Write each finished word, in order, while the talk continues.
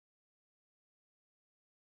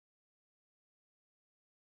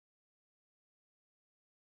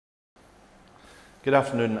Good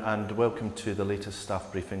afternoon and welcome to the latest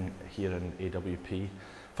staff briefing here in AWP.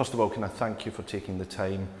 First of all, can I thank you for taking the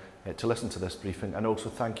time to listen to this briefing, and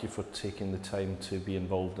also thank you for taking the time to be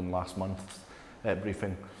involved in last month's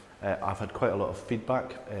briefing. I've had quite a lot of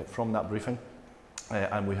feedback from that briefing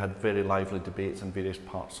and we had very lively debates in various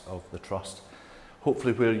parts of the Trust.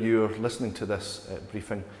 Hopefully where you're listening to this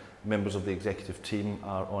briefing, members of the executive team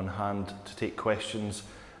are on hand to take questions,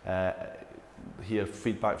 hear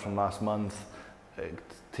feedback from last month,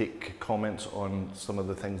 take comments on some of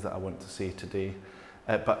the things that I want to say today.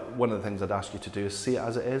 But one of the things I'd ask you to do is say it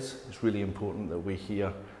as it is. It's really important that we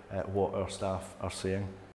hear what our staff are saying.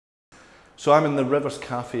 So I'm in the Rivers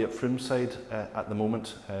Cafe at Froomside at the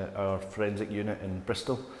moment, our forensic unit in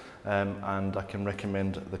Bristol, and I can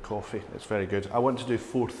recommend the coffee. It's very good. I want to do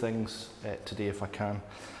 4 things today if I can.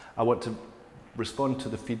 I want to respond to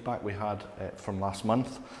the feedback we had from last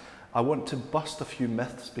month. I want to bust a few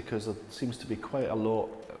myths because there seems to be quite a lot,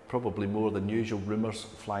 probably more than usual, rumours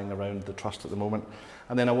flying around the Trust at the moment.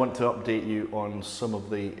 And then I want to update you on some of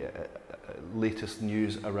the latest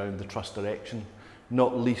news around the Trust direction,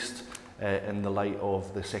 not least in the light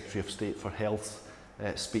of the Secretary of State for Health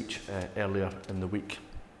speech earlier in the week.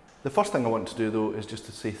 The first thing I want to do though is just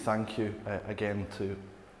to say thank you again to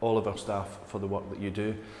all of our staff for the work that you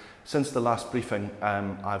do. Since the last briefing,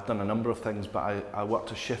 I've done a number of things, but I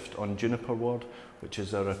worked a shift on Juniper Ward, which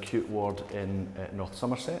is our acute ward in North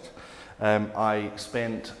Somerset. I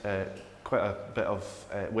spent quite a bit of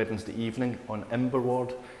Wednesday evening on Imber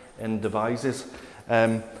Ward in Devizes,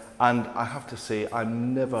 and I have to say I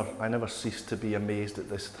never cease to be amazed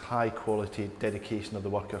at this high quality dedication of the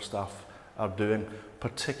work our staff are doing,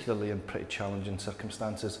 particularly in pretty challenging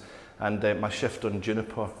circumstances. And my shift on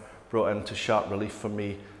Juniper brought into sharp relief for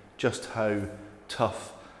me just how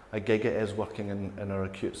tough a gig it is working in our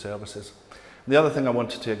acute services. The other thing I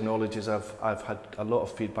wanted to acknowledge is I've had a lot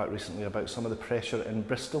of feedback recently about some of the pressure in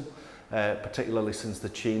Bristol, particularly since the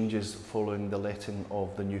changes following the letting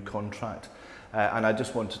of the new contract. And I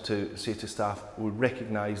just wanted to say to staff, we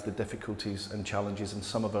recognise the difficulties and challenges in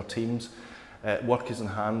some of our teams. Work is in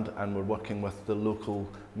hand and we're working with the local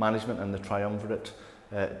management and the triumvirate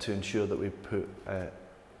to ensure that we put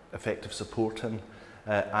effective support in.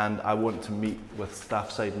 And I want to meet with staff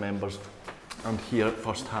side members and hear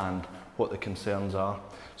firsthand what the concerns are.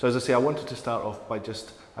 So as I say, I wanted to start off by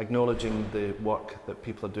just acknowledging the work that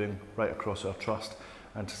people are doing right across our Trust,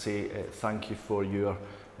 and to say thank you for your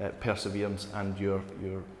perseverance and your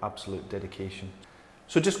absolute dedication.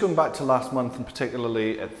 So just going back to last month, and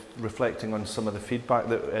particularly reflecting on some of the feedback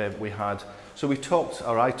that we had. So I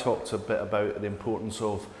talked a bit about the importance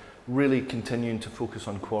of really continuing to focus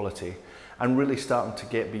on quality and really starting to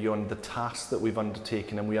get beyond the tasks that we've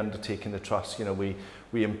undertaken and we undertake in the Trust. You know,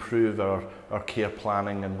 we improve our care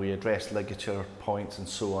planning and we address ligature points and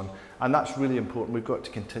so on. And that's really important. We've got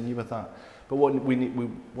to continue with that. But what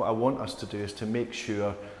I want us to do is to make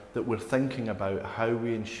sure that we're thinking about how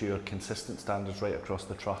we ensure consistent standards right across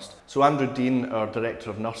the Trust. So Andrew Dean, our Director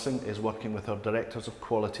of Nursing, is working with our Directors of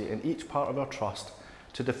Quality in each part of our Trust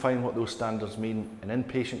to define what those standards mean in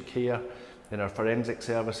inpatient care, in our forensic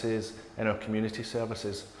services, in our community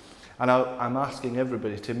services. And I'm asking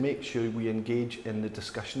everybody to make sure we engage in the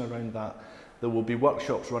discussion around that. There will be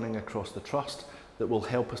workshops running across the Trust that will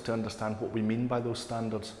help us to understand what we mean by those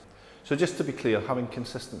standards. So just to be clear, having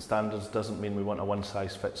consistent standards doesn't mean we want a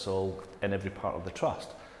one-size-fits-all in every part of the Trust.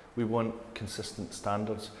 We want consistent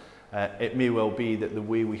standards. It may well be that the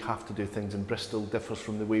way we have to do things in Bristol differs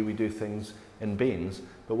from the way we do things in Baines,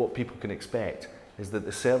 but what people can expect is that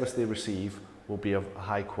the service they receive will be of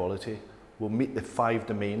high quality, will meet the 5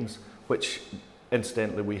 domains, which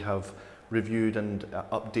incidentally we have reviewed and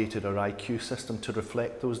updated our IQ system to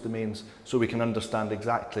reflect those domains so we can understand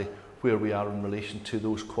exactly where we are in relation to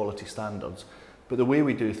those quality standards. But the way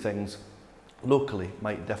we do things locally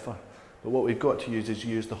might differ. But what we've got to use is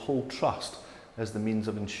use the whole Trust as the means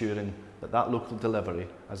of ensuring that that local delivery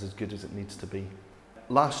is as good as it needs to be.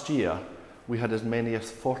 Last year, we had as many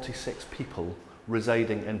as 46 people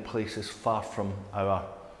residing in places far from our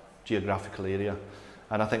geographical area.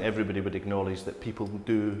 And I think everybody would acknowledge that people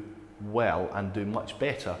do well and do much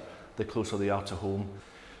better the closer they are to home.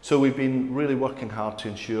 So we've been really working hard to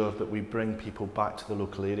ensure that we bring people back to the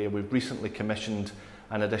local area. We've recently commissioned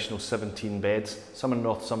an additional 17 beds, some in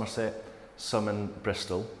North Somerset, some in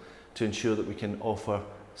Bristol, to ensure that we can offer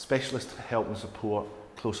specialist help and support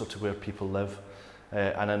closer to where people live.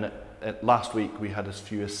 Last week we had as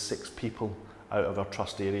few as 6 people out of our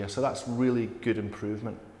Trust area, so that's really good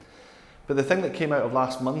improvement. But the thing that came out of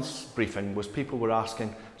last month's briefing was people were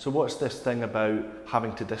asking, so what's this thing about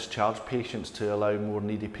having to discharge patients to allow more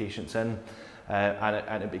needy patients in?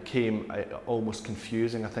 and it became almost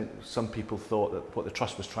confusing. I think some people thought that what the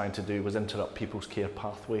Trust was trying to do was interrupt people's care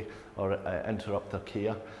pathway or interrupt their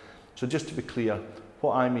care. So just to be clear,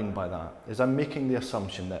 what I mean by that is I'm making the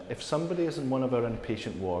assumption that if somebody is in one of our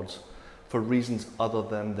inpatient wards for reasons other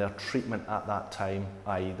than their treatment at that time,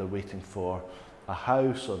 i.e. they're waiting for a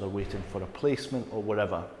house or they're waiting for a placement or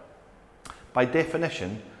whatever, by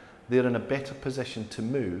definition, they're in a better position to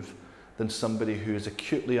move than somebody who is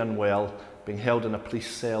acutely unwell, being held in a police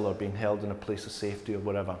cell or being held in a place of safety or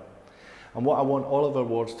whatever. And what I want all of our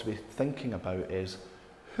wards to be thinking about is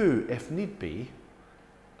who, if need be,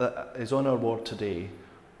 is on our ward today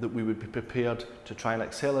that we would be prepared to try and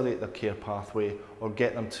accelerate their care pathway or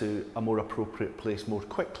get them to a more appropriate place more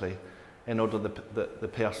quickly in order that the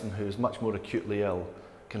person who is much more acutely ill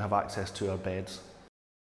can have access to our beds.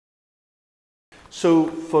 So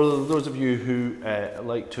for those of you who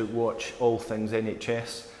like to watch all things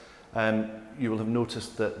NHS, you will have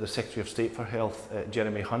noticed that the Secretary of State for Health,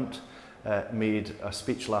 Jeremy Hunt, made a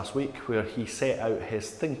speech last week where he set out his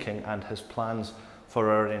thinking and his plans for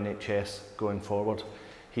our NHS going forward.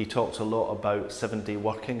 He talked a lot about 7-day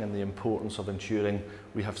working and the importance of ensuring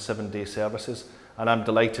we have 7-day services. And I'm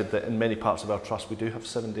delighted that in many parts of our trust we do have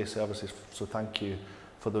 7-day services, so thank you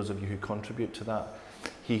for those of you who contribute to that.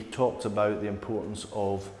 He talked about the importance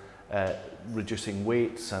of reducing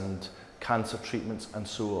weights and cancer treatments and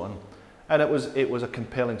so on. And it was a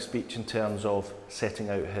compelling speech in terms of setting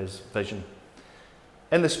out his vision.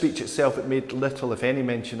 In the speech itself, it made little, if any,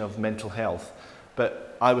 mention of mental health.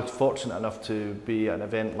 But I was fortunate enough to be at an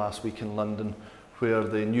event last week in London where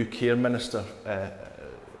the new Care Minister,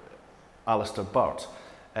 Alistair Burt,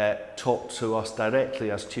 talked to us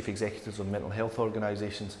directly as Chief Executives of mental health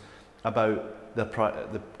organisations about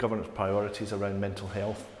the government's priorities around mental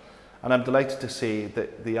health. And I'm delighted to say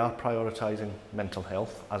that they are prioritising mental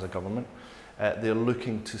health as a government. They're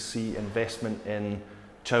looking to see investment in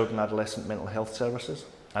child and adolescent mental health services.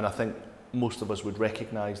 And I think most of us would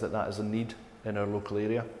recognise that that is a need in our local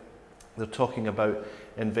area. They're talking about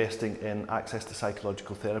investing in access to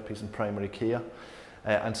psychological therapies in primary care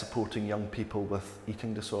and supporting young people with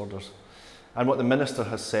eating disorders. And what the Minister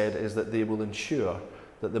has said is that they will ensure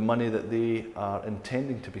that the money that they are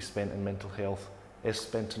intending to be spent in mental health is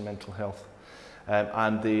spent in mental health.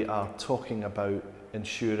 And they are talking about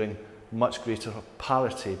ensuring much greater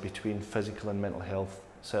parity between physical and mental health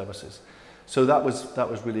services. So that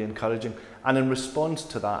was really encouraging. And in response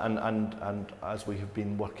to that, and as we have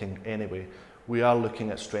been working anyway, we are looking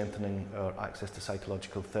at strengthening our access to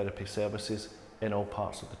psychological therapy services in all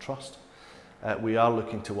parts of the Trust. We are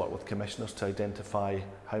looking to work with commissioners to identify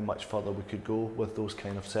how much further we could go with those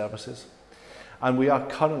kind of services. And we are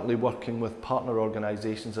currently working with partner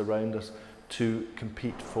organisations around us to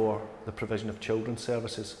compete for the provision of children's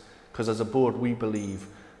services, because as a board we believe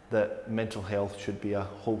that mental health should be a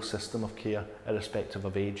whole system of care irrespective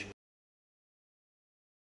of age.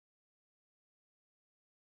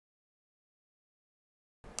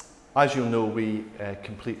 As you'll know, we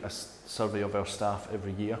complete a survey of our staff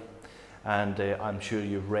every year, and I'm sure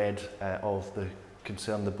you've read of the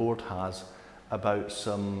concern the board has about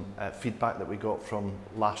some feedback that we got from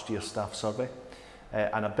last year's staff survey,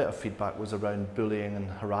 and a bit of feedback was around bullying and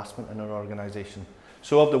harassment in our organisation.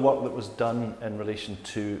 So of the work that was done in relation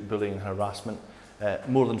to bullying and harassment,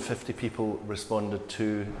 more than 50 people responded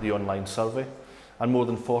to the online survey, and more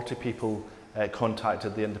than 40 people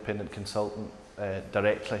contacted the independent consultant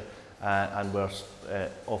directly and were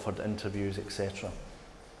offered interviews, etc.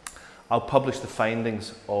 I'll publish the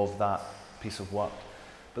findings of that piece of work,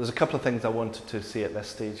 but there's a couple of things I wanted to say at this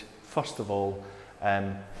stage. First of all,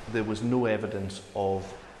 there was no evidence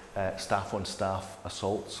of staff-on-staff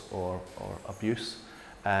assaults or abuse.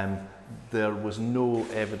 There was no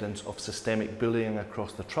evidence of systemic bullying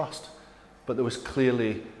across the Trust, but there was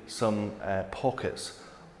clearly some pockets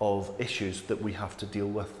of issues that we have to deal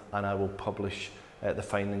with, and I will publish the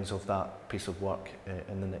findings of that piece of work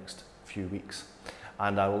in the next few weeks.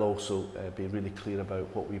 And I will also be really clear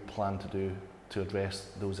about what we plan to do to address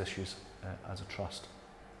those issues as a Trust.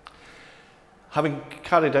 Having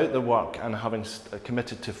carried out the work and having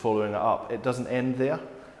committed to following it up, it doesn't end there.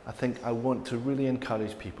 I think I want to really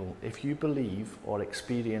encourage people, if you believe or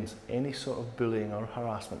experience any sort of bullying or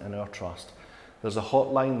harassment in our Trust, there's a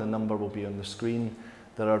hotline, the number will be on the screen.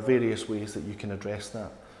 There are various ways that you can address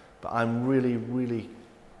that. But I'm really, really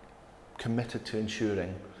committed to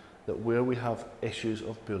ensuring that where we have issues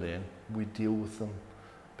of bullying, we deal with them,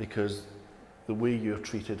 because the way you're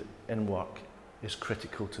treated in work is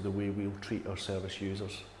critical to the way we'll treat our service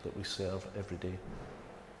users that we serve every day.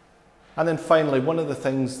 And then finally, one of the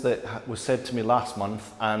things that was said to me last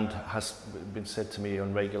month and has been said to me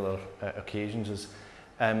on regular occasions is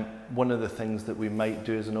one of the things that we might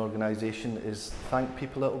do as an organisation is thank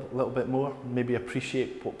people a little bit more, maybe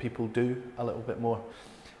appreciate what people do a little bit more.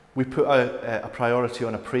 We put a priority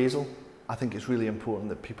on appraisal. I think it's really important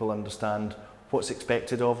that people understand what's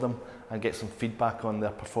expected of them and get some feedback on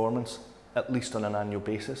their performance, at least on an annual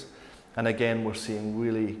basis. And again, we're seeing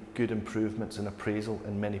really good improvements in appraisal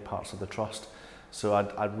in many parts of the trust. So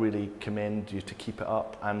I'd really commend you to keep it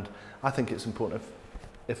up. And I think it's important,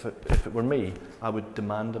 if it were me, I would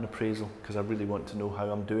demand an appraisal because I really want to know how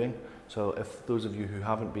I'm doing. So if those of you who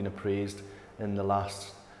haven't been appraised in the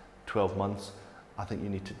last 12 months, I think you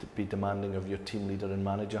need to be demanding of your team leader and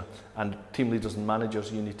manager. And team leaders and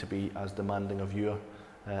managers, you need to be as demanding of your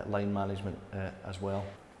line management as well.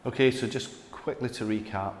 Okay, so just quickly to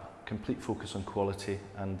recap, complete focus on quality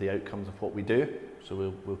and the outcomes of what we do.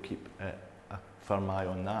 So we'll keep a firm eye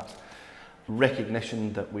on that.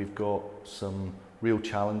 Recognition that we've got some real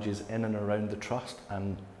challenges in and around the trust,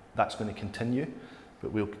 and that's going to continue.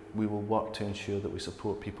 But we will work to ensure that we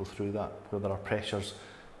support people through that. Where there are pressures,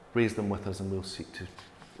 raise them with us and we'll seek to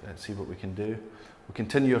see what we can do. We'll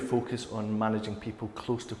continue our focus on managing people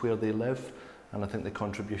close to where they live, and I think the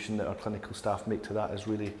contribution that our clinical staff make to that is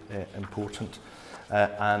really important.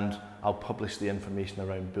 And I'll publish the information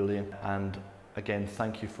around bullying. And again,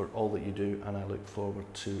 thank you for all that you do, and I look forward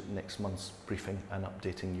to next month's briefing and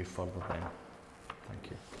updating you further then.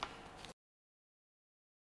 Thank you.